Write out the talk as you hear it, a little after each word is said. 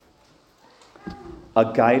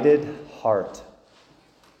A guided heart.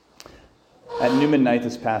 At Newman Night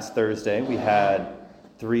this past Thursday, we had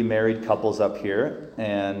 3 married couples up here,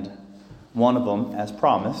 and one of them, as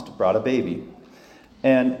promised, brought a baby.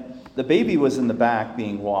 And the baby was in the back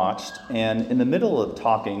being watched, and in the middle of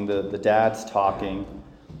talking, the dad's talking,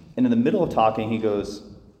 and in the middle of talking, he goes,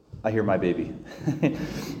 "I hear my baby."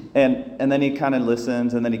 and then he kind of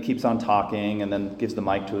listens, and then he keeps on talking, and then gives the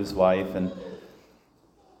mic to his wife, and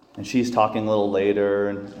she's talking a little later,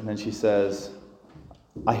 and then she says,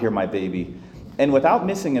 "I hear my baby." And without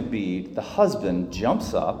missing a beat, the husband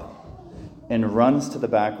jumps up and runs to the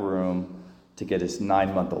back room to get his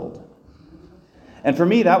 9-month-old. And for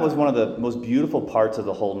me, that was one of the most beautiful parts of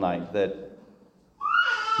the whole night, that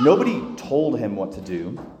nobody told him what to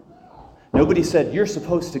do. Nobody said, "You're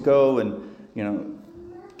supposed to go and,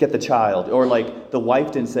 get the child." Or like the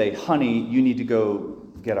wife didn't say, "Honey, you need to go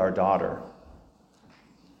get our daughter."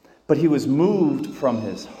 But he was moved from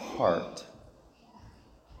his heart.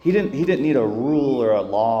 He didn't need a rule or a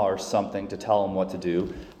law or something to tell him what to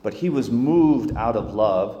do, but he was moved out of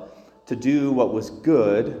love to do what was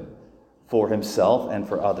good for himself and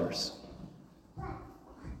for others.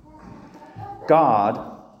 God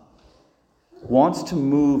wants to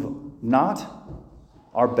move not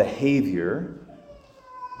our behavior,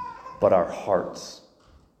 but our hearts.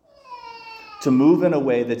 To move in a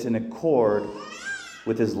way that's in accord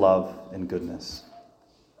with his love and goodness.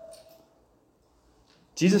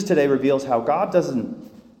 Jesus today reveals how God doesn't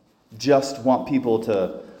just want people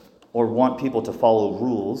to follow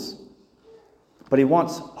rules, but he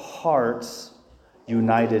wants hearts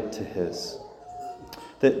united to his.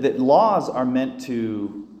 That laws are meant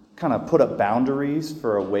to kind of put up boundaries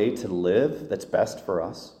for a way to live that's best for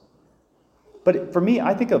us. But for me,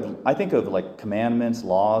 I think of like commandments,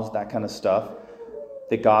 laws, that kind of stuff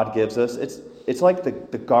that God gives us. It's like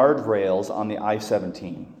the guardrails on the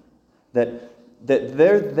I-17, that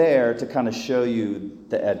they're there to kind of show you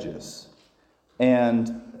the edges.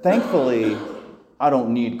 And thankfully, I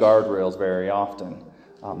don't need guardrails very often.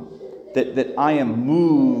 That I am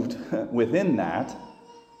moved within that,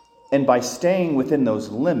 and by staying within those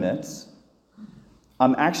limits,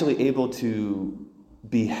 I'm actually able to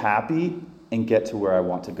be happy and get to where I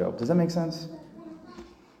want to go. Does that make sense?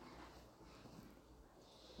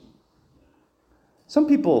 Some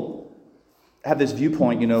people have this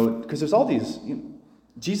viewpoint, because there's all these,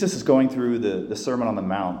 Jesus is going through the Sermon on the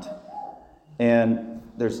Mount, and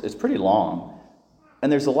it's pretty long, and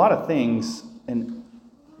there's a lot of things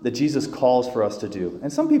that Jesus calls for us to do.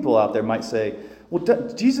 And some people out there might say, well,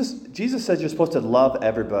 Jesus says you're supposed to love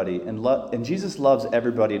everybody, and Jesus loves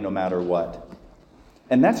everybody no matter what.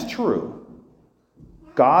 And that's true.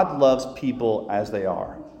 God loves people as they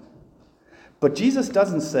are. But Jesus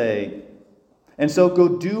doesn't say, "And so go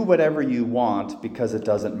do whatever you want because it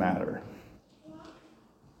doesn't matter."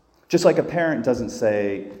 Just like a parent doesn't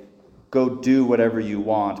say, "Go do whatever you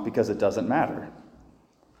want because it doesn't matter."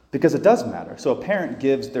 Because it does matter. So a parent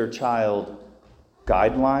gives their child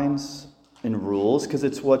guidelines and rules because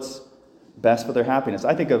it's what's best for their happiness.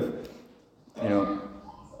 I think of,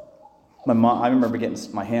 my mom. I remember getting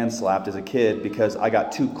my hand slapped as a kid because I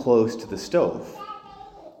got too close to the stove.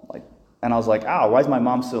 And I was like, "Ow, why is my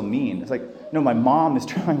mom so mean?" It's like, no, my mom is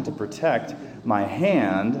trying to protect my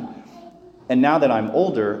hand. And now that I'm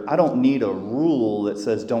older, I don't need a rule that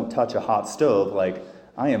says don't touch a hot stove. Like,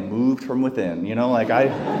 I am moved from within,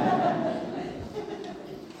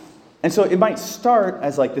 And so it might start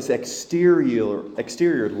as like this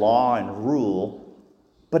exterior law and rule,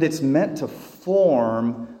 but it's meant to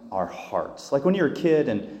form our hearts. Like when you're a kid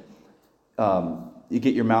and you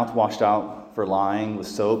get your mouth washed out for lying with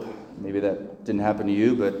soap. Maybe that didn't happen to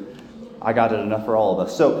you, but I got it enough for all of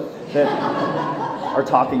us. So that are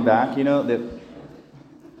talking back,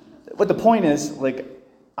 but the point is,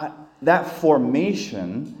 that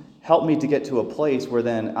formation helped me to get to a place where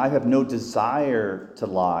then I have no desire to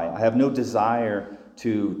lie. I have no desire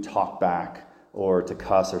to talk back or to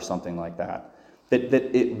cuss or something like that. That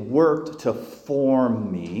it worked to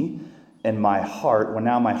form me and my heart, when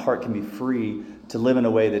now my heart can be free to live in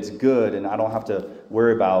a way that's good, and I don't have to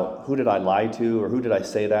worry about who did I lie to or who did I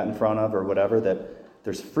say that in front of or whatever, that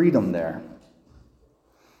there's freedom there.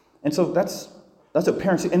 And so that's what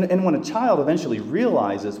parents do. And when a child eventually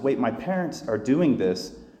realizes, wait, my parents are doing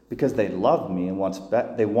this because they love me and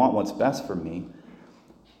they want what's best for me,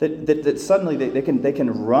 that suddenly they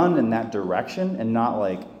can run in that direction and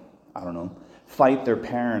not fight their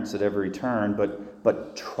parents at every turn,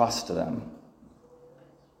 but trust them.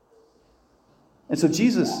 And so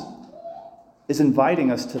Jesus is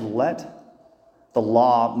inviting us to let the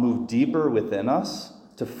law move deeper within us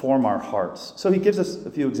to form our hearts. So he gives us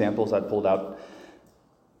a few examples I pulled out.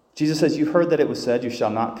 Jesus says, "You've heard that it was said, 'You shall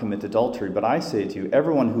not commit adultery.' But I say to you,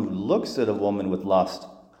 everyone who looks at a woman with lust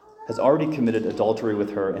has already committed adultery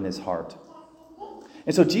with her in his heart."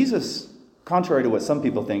 And so Jesus, contrary to what some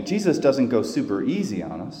people think, Jesus doesn't go super easy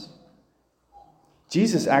on us.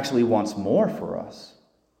 Jesus actually wants more for us.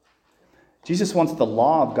 Jesus wants the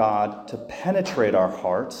law of God to penetrate our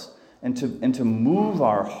hearts and to move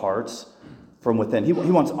our hearts from within. He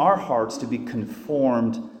wants our hearts to be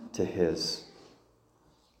conformed to his.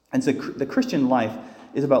 And so the Christian life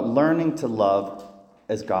is about learning to love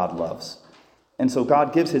as God loves. And so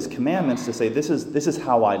God gives his commandments to say, this is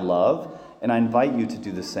how I love, and I invite you to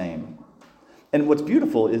do the same. And what's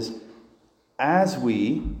beautiful is, as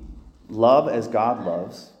we love as God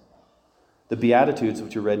loves, the Beatitudes,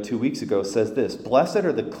 which we read 2 weeks ago, says this: "Blessed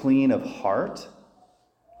are the clean of heart,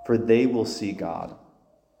 for they will see God."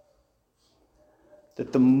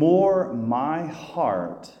 That the more my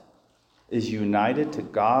heart is united to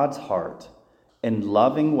God's heart and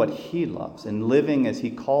loving what he loves and living as he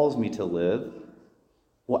calls me to live,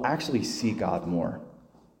 we'll actually see God more.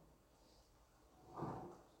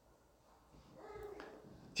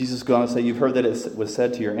 Jesus goes on to say, "You've heard that it was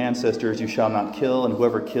said to your ancestors, 'You shall not kill, and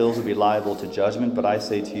whoever kills will be liable to judgment.' But I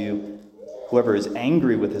say to you, whoever is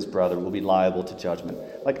angry with his brother will be liable to judgment."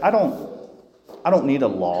 Like, I don't need a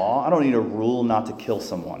law. I don't need a rule not to kill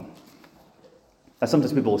someone. Now,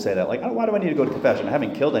 sometimes people will say that, like, "Why do I need to go to confession? I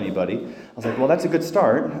haven't killed anybody." I was like, well, that's a good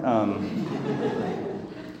start.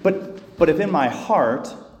 But if in my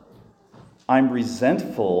heart I'm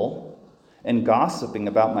resentful and gossiping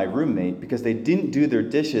about my roommate because they didn't do their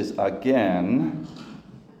dishes again,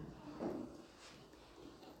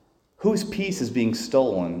 whose peace is being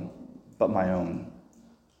stolen but my own?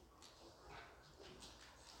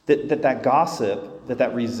 That gossip,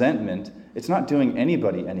 that resentment, it's not doing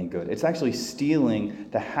anybody any good. It's actually stealing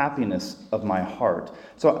the happiness of my heart.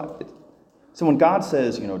 So when God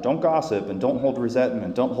says, don't gossip and don't hold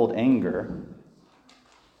resentment, don't hold anger,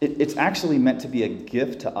 it's actually meant to be a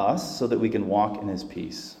gift to us so that we can walk in his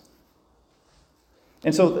peace.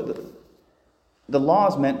 And so the law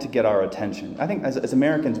is meant to get our attention. I think as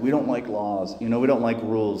Americans, we don't like laws. We don't like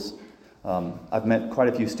rules. I've met quite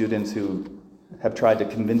a few students who have tried to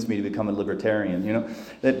convince me to become a libertarian,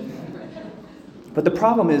 But the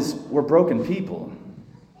problem is, we're broken people.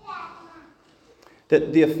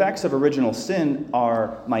 That the effects of original sin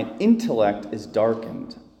are my intellect is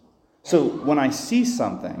darkened. So when I see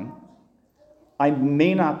something, I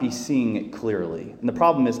may not be seeing it clearly. And the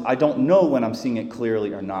problem is, I don't know when I'm seeing it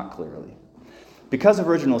clearly or not clearly. Because of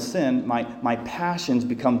original sin, my passions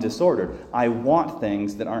become disordered. I want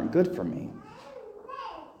things that aren't good for me.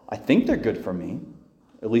 I think they're good for me,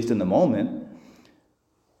 at least in the moment.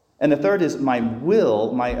 And the third is my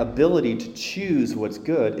will, my ability to choose what's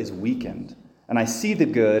good is weakened. And I see the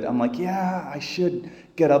good, I'm like, yeah, I should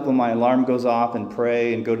get up when my alarm goes off and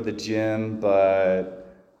pray and go to the gym,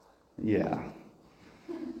 but yeah.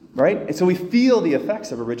 Right? And so we feel the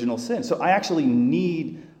effects of original sin. So I actually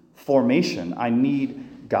need formation. I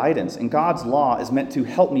need guidance. And God's law is meant to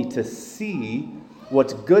help me to see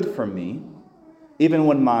what's good for me, even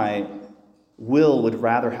when my will would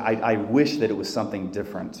rather, I wish that it was something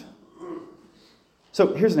different.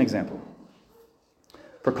 So here's an example.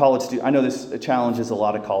 For college students, I know this challenges a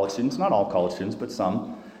lot of college students, not all college students, but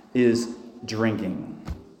some, is drinking.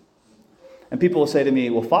 And people will say to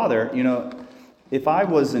me, well, Father, if I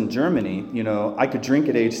was in Germany, I could drink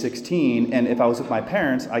at age 16, and if I was with my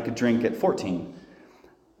parents, I could drink at 14.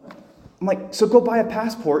 I'm like, so go buy a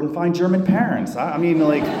passport and find German parents.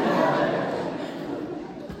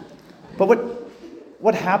 But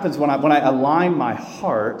what happens when I align my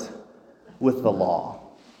heart with the law?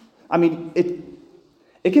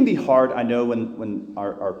 It can be hard, I know, when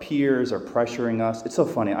our peers are pressuring us. It's so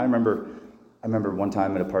funny. I remember one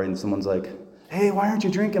time at a party and someone's like, "Hey, why aren't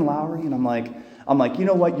you drinking, Lowry?" And I'm like, you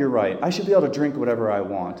know what? You're right. I should be able to drink whatever I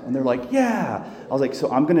want. And they're like, yeah. I was like,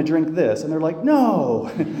 so I'm going to drink this. And they're like,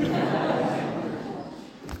 no.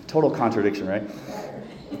 Total contradiction, right?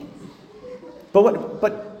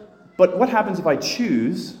 But what happens if I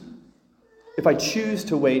choose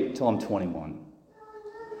to wait till I'm 21?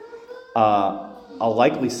 I'll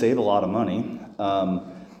likely save a lot of money.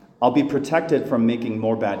 I'll be protected from making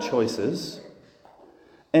more bad choices.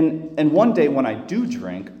 And one day when I do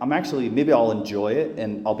drink, maybe I'll enjoy it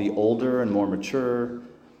and I'll be older and more mature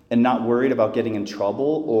and not worried about getting in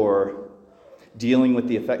trouble or dealing with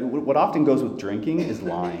the effect. What often goes with drinking is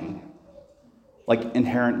lying, like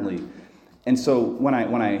inherently. And so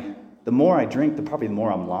the more I drink, probably the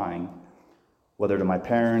more I'm lying. whether to my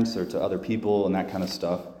parents or to other people and that kind of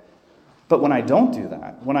stuff. But when I don't do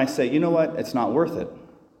that, when I say, you know what, it's not worth it,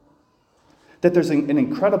 that there's an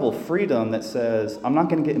incredible freedom that says, I'm not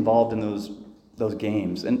going to get involved in those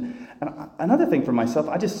games. And another thing for myself,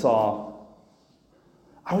 I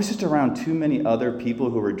was just around too many other people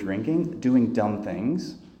who were drinking, doing dumb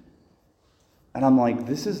things. And I'm like,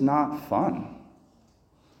 this is not fun.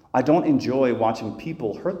 I don't enjoy watching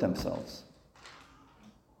people hurt themselves.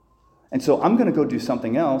 And so I'm going to go do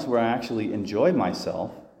something else where I actually enjoy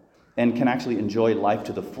myself and can actually enjoy life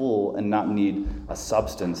to the full and not need a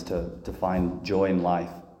substance to find joy in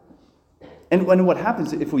life. And what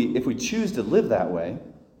happens if we choose to live that way,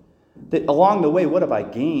 that along the way, what have I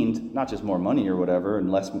gained? Not just more money or whatever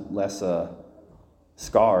and less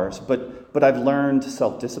scars, but I've learned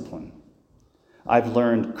self-discipline. I've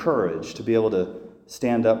learned courage to be able to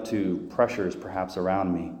stand up to pressures perhaps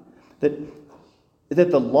around me. That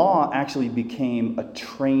the law actually became a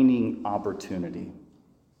training opportunity.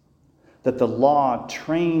 That the law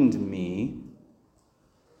trained me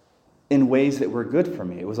in ways that were good for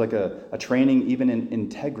me. It was like a training even in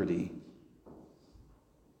integrity.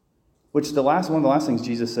 Which one of the last things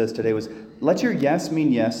Jesus says today was, let your yes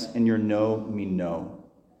mean yes and your no mean no.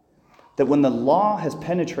 That when the law has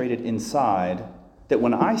penetrated inside, that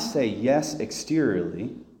when I say yes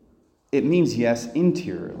exteriorly, it means yes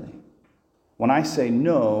interiorly. When I say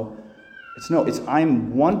no, it's no. It's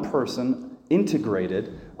I'm one person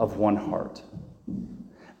integrated of one heart.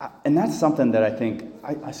 And that's something that I think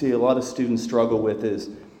I see a lot of students struggle with is,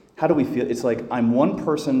 how do we feel? It's like I'm one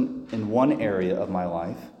person in one area of my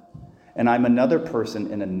life, and I'm another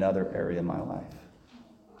person in another area of my life.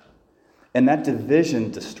 And that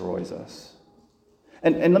division destroys us.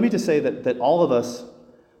 And let me just say that all of us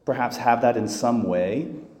perhaps have that in some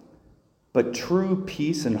way, but true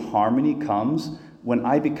peace and harmony comes when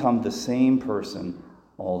I become the same person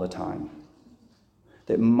all the time.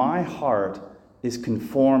 That my heart is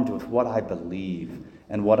conformed with what I believe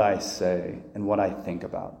and what I say and what I think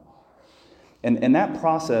about. And that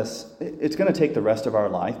process, it's going to take the rest of our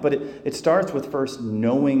life, but it starts with first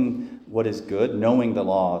knowing what is good, knowing the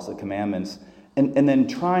laws, the commandments, and then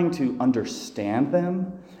trying to understand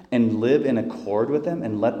them and live in accord with them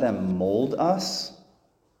and let them mold us,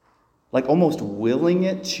 like almost willing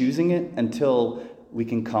it, choosing it, until we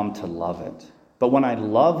can come to love it. But when I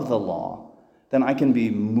love the law, then I can be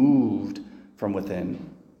moved from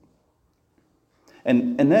within.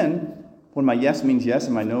 And then, when my yes means yes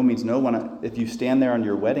and my no means no, if you stand there on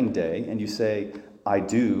your wedding day and you say, I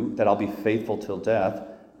do, that I'll be faithful till death,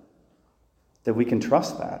 that we can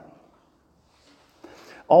trust that.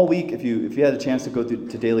 All week, if you had a chance to go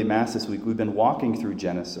to daily mass this week, we've been walking through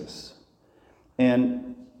Genesis.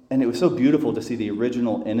 And it was so beautiful to see the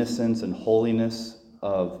original innocence and holiness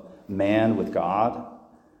of man with God.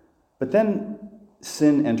 But then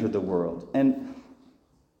sin entered the world. And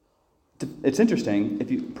it's interesting,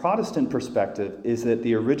 Protestant perspective is that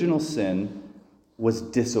the original sin was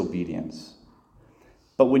disobedience.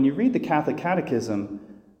 But when you read the Catholic Catechism,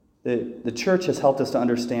 the church has helped us to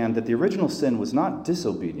understand that the original sin was not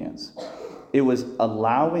disobedience. It was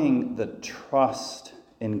allowing the trust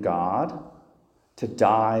in God to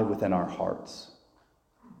die within our hearts,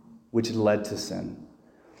 which led to sin.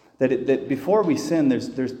 That before we sin,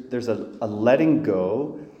 there's a letting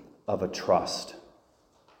go of a trust.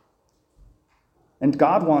 And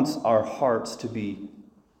God wants our hearts to be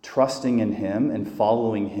trusting in Him and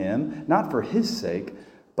following Him, not for His sake,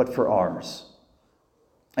 but for ours.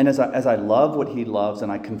 And as I love what He loves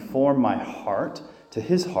and I conform my heart to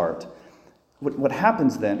His heart, what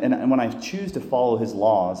happens then, and when I choose to follow His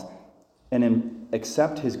laws and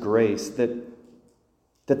accept His grace, that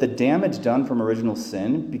the damage done from original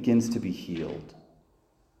sin begins to be healed.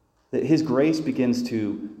 That His grace begins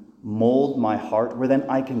to mold my heart, where then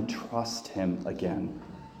I can trust Him again.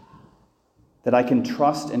 That I can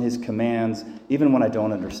trust in His commands even when I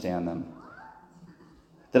don't understand them.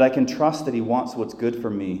 That I can trust that He wants what's good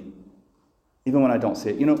for me even when I don't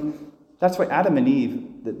see it. That's why Adam and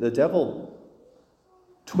Eve, the devil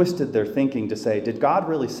twisted their thinking to say, did God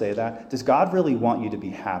really say that? Does God really want you to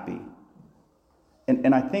be happy?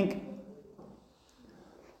 And I think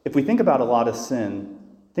if we think about a lot of sin,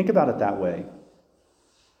 think about it that way.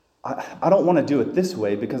 I don't want to do it this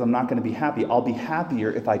way because I'm not going to be happy. I'll be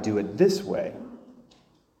happier if I do it this way.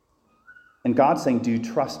 And God's saying, do you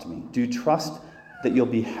trust me? Do you trust that you'll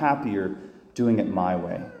be happier doing it my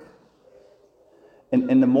way?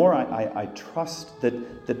 And the more I trust that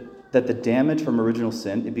the damage from original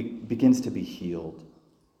sin, it begins to be healed.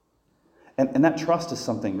 And that trust is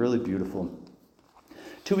something really beautiful.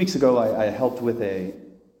 2 weeks ago, I helped with a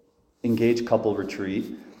engaged couple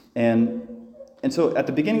retreat. And so at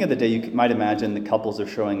the beginning of the day, you might imagine the couples are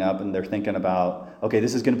showing up and they're thinking about, okay,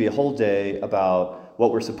 this is going to be a whole day about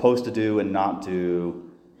what we're supposed to do and not do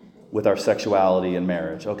with our sexuality and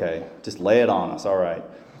marriage. Okay, just lay it on us, all right.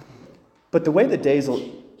 But the way the day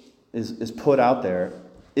is put out there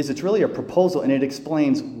is it's really a proposal, and it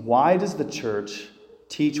explains why does the church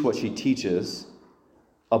teach what she teaches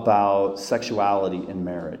about sexuality in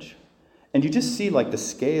marriage. And you just see like the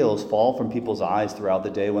scales fall from people's eyes throughout the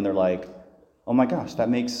day when they're like, oh my gosh, that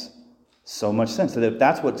makes so much sense. That if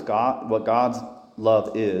that's what God's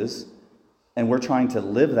love is, and we're trying to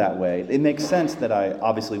live that way, it makes sense that I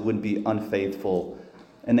obviously wouldn't be unfaithful,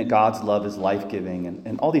 and that God's love is life-giving,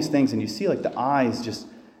 and all these things. And you see like the eyes just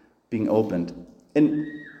being opened. And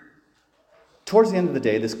towards the end of the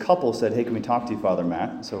day, this couple said, hey, can we talk to you, Father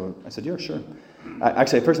Matt? So I said, yeah, sure.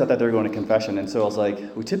 Actually, at first I thought they were going to confession, and so I was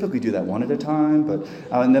like, we typically do that one at a time, but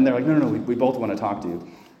and then they're like, no, we both want to talk to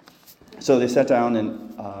you. So they sat down,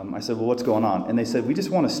 and I said, well, what's going on? And they said, we just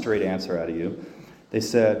want a straight answer out of you. They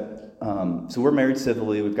said, so we're married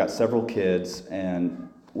civilly, we've got several kids, and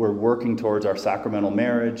we're working towards our sacramental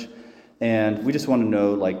marriage, and we just want to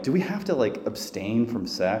know, like, do we have to, like, abstain from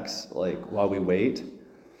sex, like, while we wait?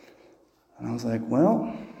 And I was like,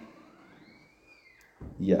 well,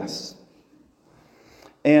 yes.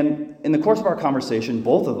 And in the course of our conversation,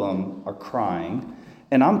 both of them are crying,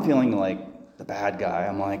 and I'm feeling like the bad guy.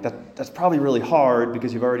 I'm like, that's probably really hard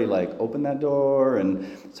because you've already like opened that door and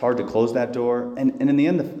it's hard to close that door. And in the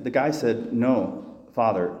end, the guy said, no,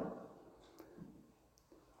 Father,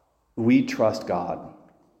 we trust God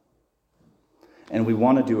and we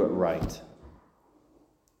want to do it right.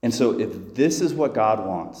 And so if this is what God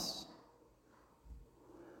wants,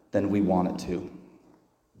 then we want it too.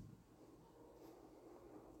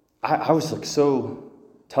 I was like so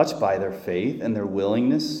touched by their faith and their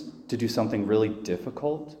willingness to do something really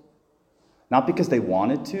difficult. Not because they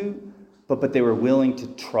wanted to, but they were willing to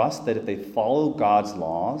trust that if they followed God's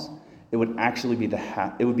laws, it would actually be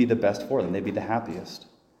it would be the best for them. They'd be the happiest.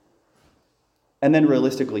 And then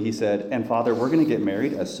realistically, he said, and Father, we're going to get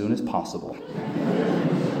married as soon as possible.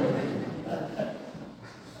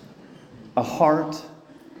 A heart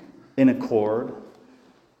in accord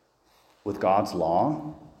with God's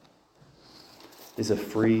law is a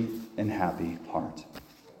free and happy heart.